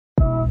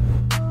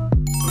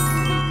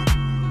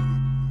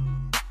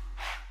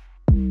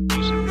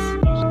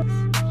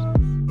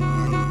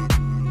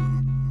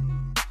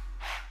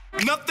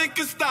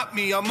can stop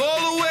me, I'm all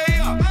the way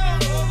up.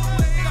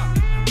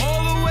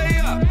 All the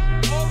way up.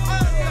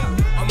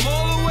 I'm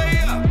all the way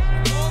up.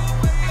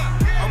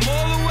 I'm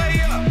all the way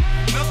up.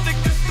 Nothing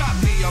can stop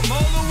me, I'm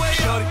all the way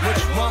up. Shorty, what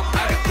you want?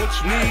 I got what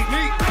you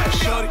need.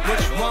 Shorty, what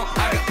you want?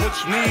 I got what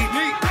you need.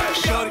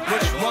 Shorty,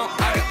 what you want?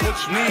 I got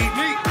what you need.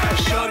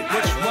 Shorty,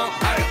 what you want?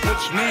 I got what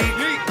you need.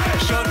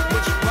 Shorty,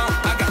 what you want?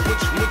 I got what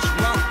you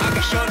want. I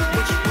got shorty,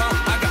 what you want?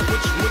 I got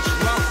what you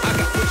want. I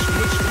got what you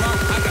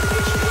want. I got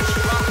what you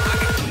want. I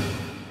got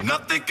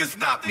nothing can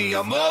stop me.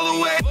 I'm all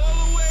the way.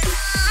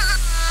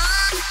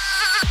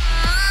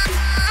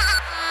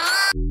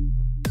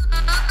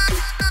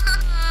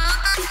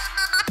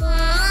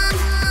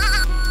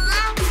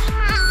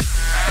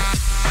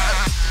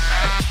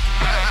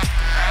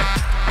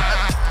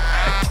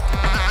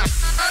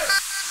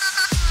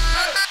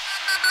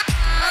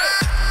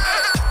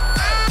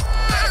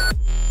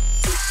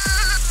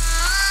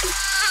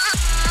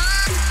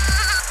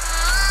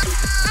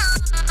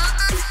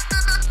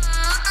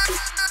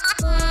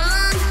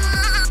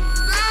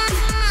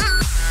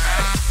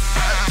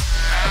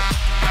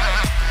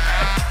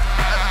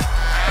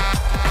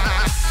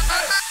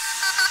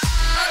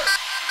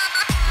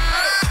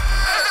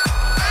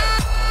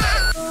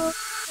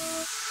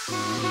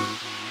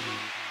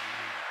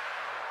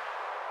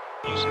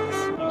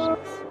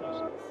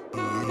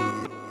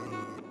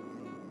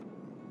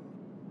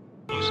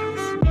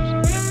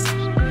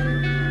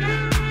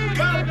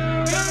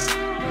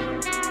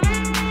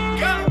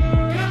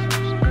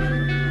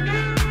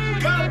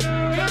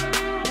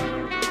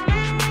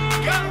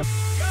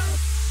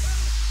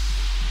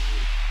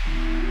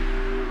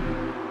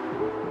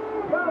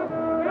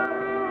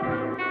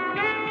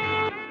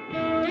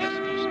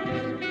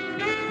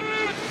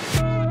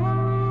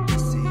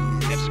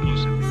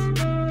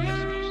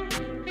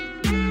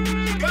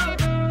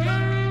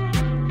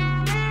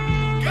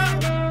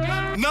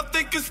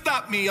 Nothing can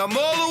stop me, I'm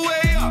all the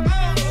way up.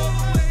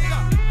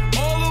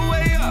 All the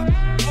way up.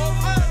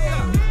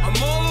 I'm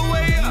all the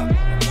way up.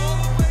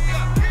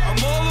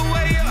 I'm all the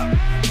way up.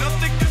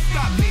 Nothing can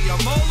stop me,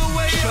 I'm all the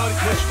way up. Shorty,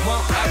 what you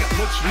want? I got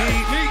what you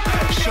need.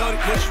 Shorty,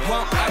 what you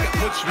want? I got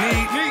what you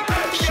need.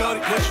 Shorty,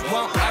 what you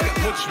want? I got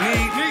what you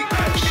need.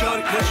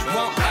 Shorty, what you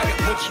want? I got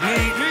what you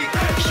need.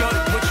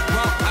 Shorty, what you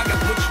want? I got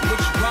what you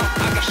want.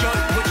 I got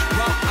shorty, what you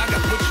want? I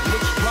got what you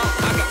want.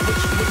 I got what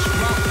you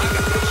want. I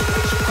got what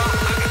you want.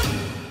 I got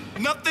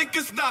nothing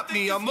can stop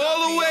me, I'm all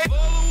the way.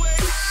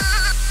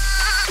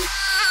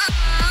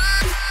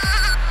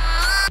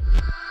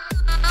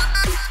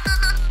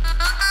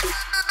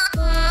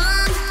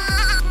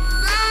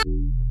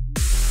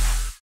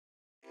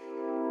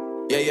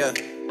 Yeah.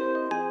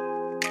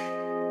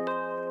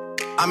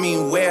 I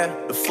mean, where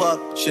the fuck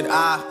should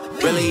I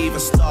really even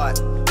start?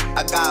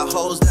 I got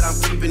hoes that I'm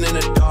keeping in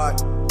the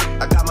dark.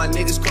 I got my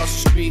niggas across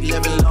the street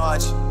living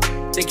large.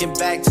 Thinking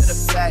back to the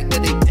fact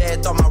that they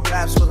dead, thought my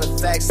raps wasn't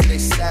facts, so they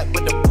sat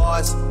with the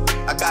bars.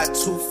 I got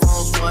 2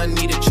 phones, one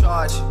need a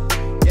charge.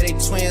 Yeah, they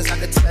twins, I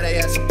could tell they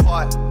ass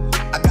apart.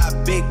 I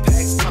got big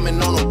packs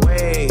coming on the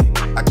way.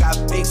 I got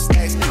big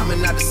stacks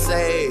coming out to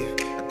save.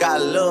 I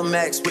got Lil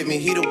Max with me,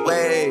 he the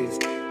wave.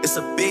 It's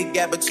a big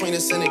gap between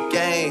us in the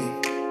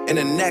game. In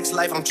the next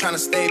life, I'm trying to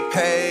stay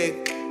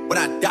paid. When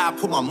I die,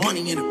 put my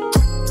money in the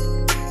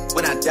grave.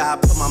 When I die,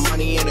 put my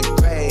money in the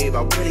grave.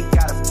 I really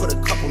gotta put a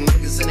couple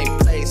niggas in their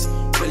place.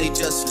 Really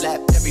just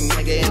slapped every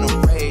nigga in a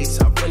race.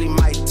 I really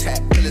might tap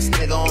this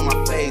nigga on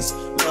my face.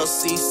 Lil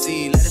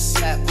CC, let it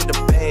slap with the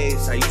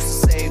babes. I used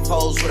to save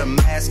hoes with a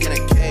mask in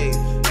a cave.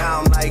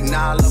 Now I'm like,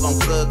 nah, love, I'm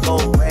good, go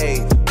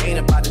away. Ain't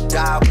about to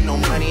die with no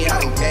money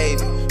I done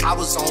gave it. I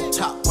was on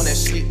top when that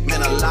shit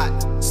meant a lot.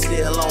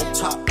 Still on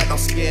top, like I'm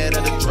scared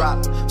of the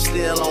drop.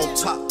 Still on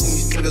top when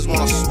these niggas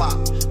wanna swap.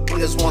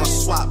 Niggas wanna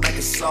swap like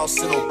it's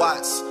sauce in a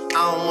box.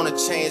 I don't wanna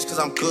change cause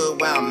I'm good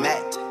where I'm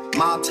at.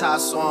 Multi,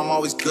 so I'm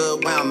always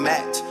good where I'm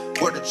at.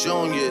 Word to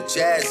Junior,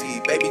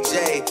 Jazzy, Baby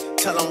J.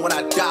 Tell them when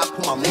I die,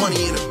 put my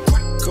money in the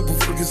grave. Couple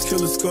freakers,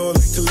 killers, call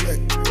and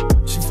collect.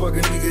 She fuck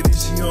a nigga, then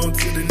she on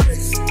to the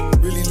next.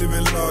 Really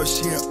living large,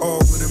 she ain't all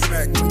with a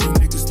Mac. When you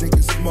niggas think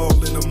it's small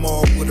in the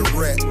mall with a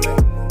rat.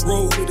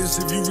 Roll with us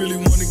if you really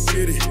wanna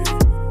get it.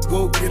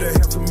 Go get a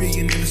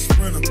 $500,000 in a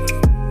Sprinter.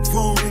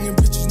 Phone ringing,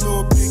 bitches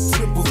know a big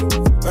triple.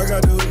 I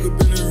got the hook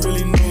up and there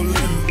really no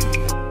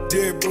limit.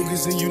 Dead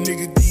brokers in you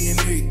nigga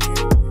DNA.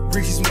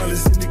 Ricky Smile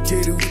is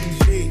indicated with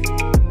the J.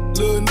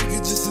 Little nigga,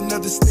 just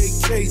another state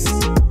case.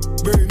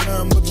 Bury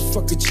my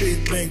motherfucker Chase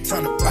Bank,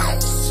 time to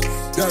bounce.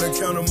 Gotta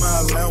count on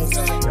my allowance.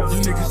 You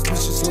niggas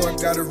pushing, so I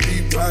gotta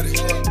rebound it.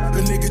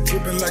 The nigga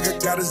tripping like I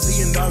got $1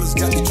 zillion.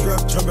 Got the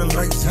trap jumping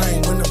like time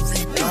when I'm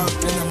rebound.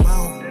 Then I'm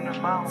out,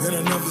 and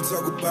I never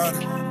talk about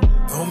it.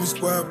 The homie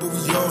squad, but we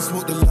all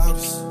smoke the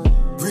loudest.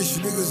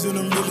 Rich niggas and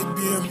I'm really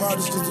being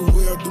modest. Cause the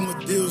way I do my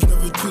deals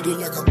never treated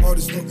like I bought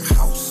this nigga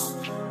house.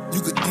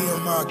 You could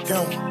DM my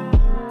account.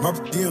 My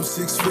DM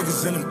 6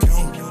 figures and I'm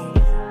counting.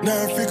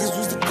 9 figures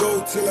was the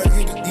goal till I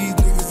hit it. These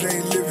niggas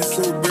ain't living,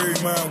 so bury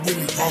mine with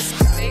me.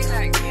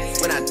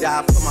 When I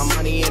die, put my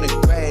money in the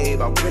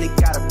grave. I really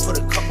gotta put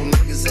a couple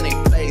niggas in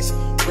their place.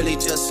 Really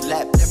just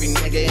slapped every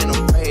nigga in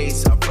a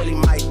race. I really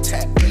might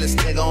tap realest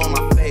nigga on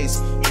my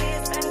face.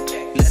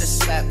 Let it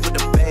slap with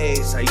the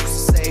bass. I used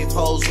to save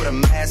hoes with a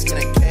mask in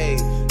a cave.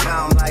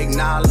 Now I'm like,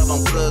 nah, love,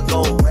 I'm good,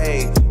 go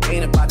away.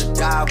 Ain't about to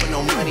die with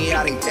no money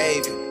I done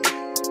gave you.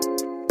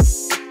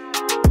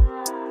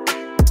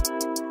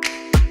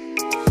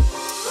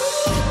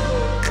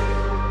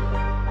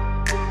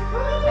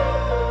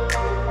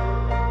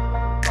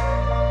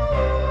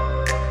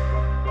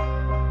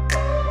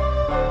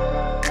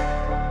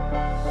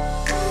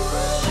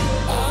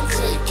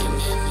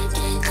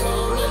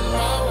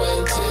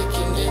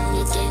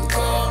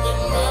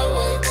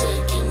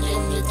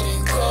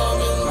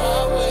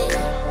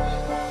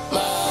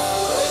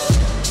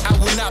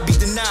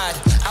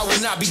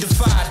 Be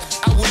defied,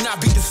 I will not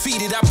be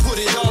defeated, I put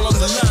it all on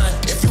the line.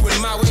 If you in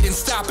my way, then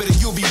stop it or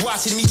you'll be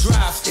watching me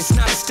drive. It's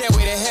not a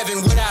stairway to heaven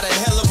without a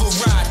hell of a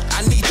ride.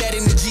 I need that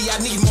energy, I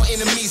need more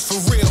enemies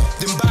for real.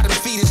 Them bottom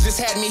feeders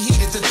just had me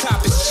heat at the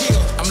top, it's chill.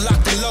 I'm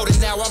locked and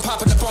loaded now, I'm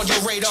popping up on your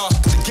radar.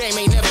 The game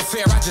ain't never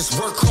fair, I just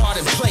work hard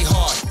and play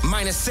hard.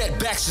 Minor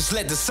setbacks just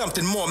led to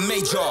something more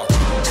major.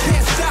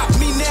 Can't stop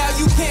me now,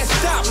 you can't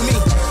stop me.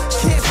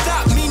 Can't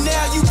stop me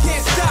now, you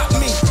can't stop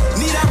me.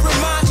 Need I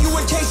remind you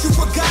in case you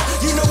forgot?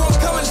 You know I'm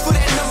coming for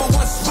that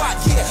 #1 spot,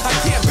 yeah, I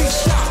can't be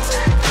stopped.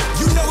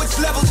 You know it's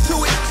levels to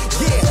it,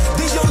 yeah.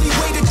 The only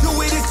way to do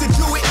it is to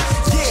do it,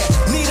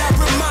 yeah. Need I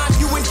remind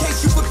you in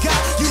case you forgot?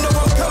 You know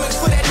I'm coming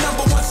for that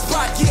 #1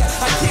 spot, yeah,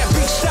 I can't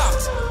be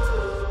stopped.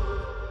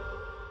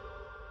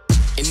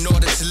 In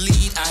order to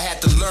lead, I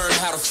had to learn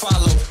how to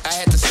follow. I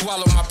had to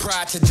swallow my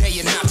pride today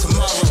and not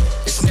tomorrow.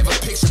 It's never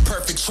picture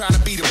perfect, trying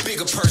to be the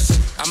bigger person.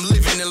 I'm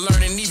living and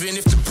learning even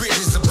if the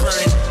bridges are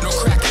burning. No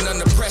cracking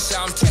under pressure,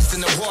 I'm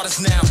testing the waters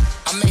now.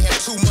 I may have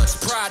too much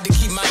pride to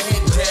keep my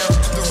head down.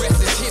 The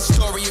rest is his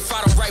story if I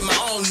don't write my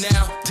own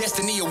now.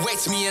 Destiny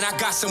awaits me and I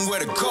got somewhere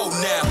to go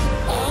now.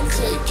 I'm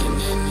taking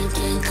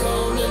anything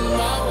coming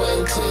my way.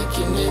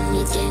 Taking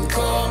anything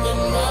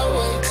coming my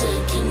way.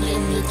 Taking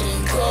anything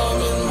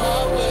coming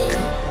my way.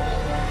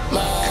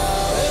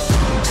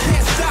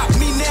 Can't stop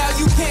me now,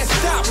 you can't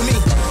stop me.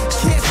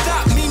 Can't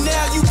stop me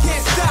now, you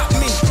can't stop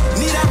me.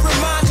 Need I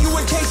remind you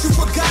in case you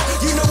forgot?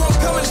 You know I'm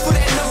coming for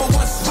that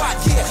 #1 spot,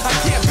 yeah, I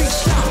can't be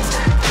stopped.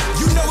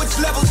 You know it's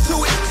levels to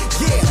it,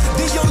 yeah.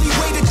 The only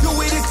way to do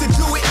it is to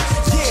do it,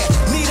 yeah.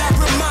 Need I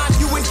remind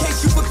you in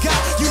case you forgot?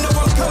 You know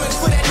I'm coming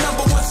for that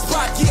 #1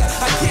 spot,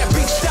 yeah, I can't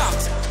be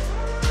stopped.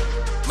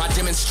 My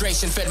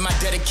demonstration fed my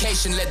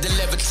dedication, led the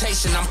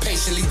levitation. I'm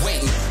patiently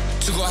waiting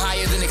to go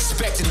higher than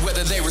expected,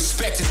 whether they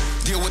respect it.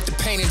 Deal with the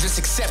pain and just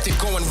accept it,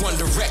 go in one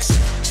direction.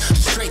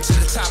 Straight to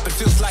the top, it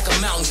feels like a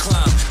mountain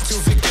climb.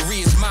 Till victory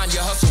is mine,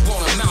 your hustle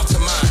won't amount to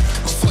mine.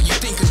 Before you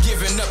think of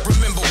giving up,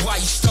 remember why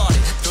you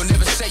started. Don't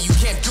ever say you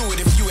can't do it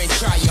if you ain't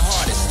try your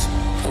hardest.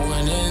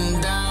 When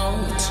in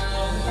doubt,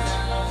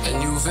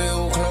 and you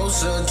feel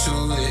closer to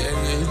the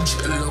edge,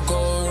 look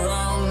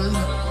around.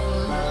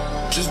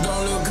 Just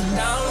don't look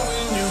down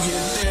when you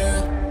get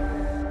there.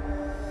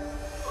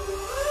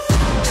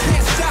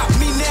 Can't stop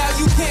me now,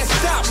 you can't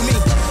stop me.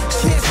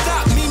 Can't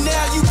stop me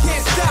now, you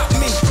can't stop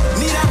me.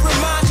 Need I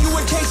remind you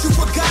in case you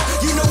forgot?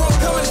 You know I'm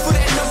coming for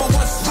that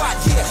 #1 spot,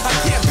 yeah, I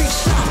can't be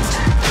stopped.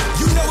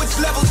 You know it's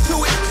levels to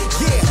it,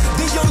 yeah.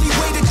 The only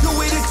way to do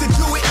it is to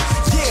do it,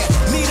 yeah.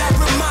 Need I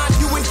remind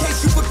you in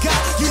case you forgot?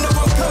 You know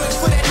I'm coming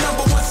for that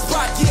 #1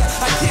 spot,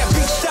 yeah, I can't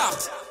be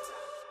stopped.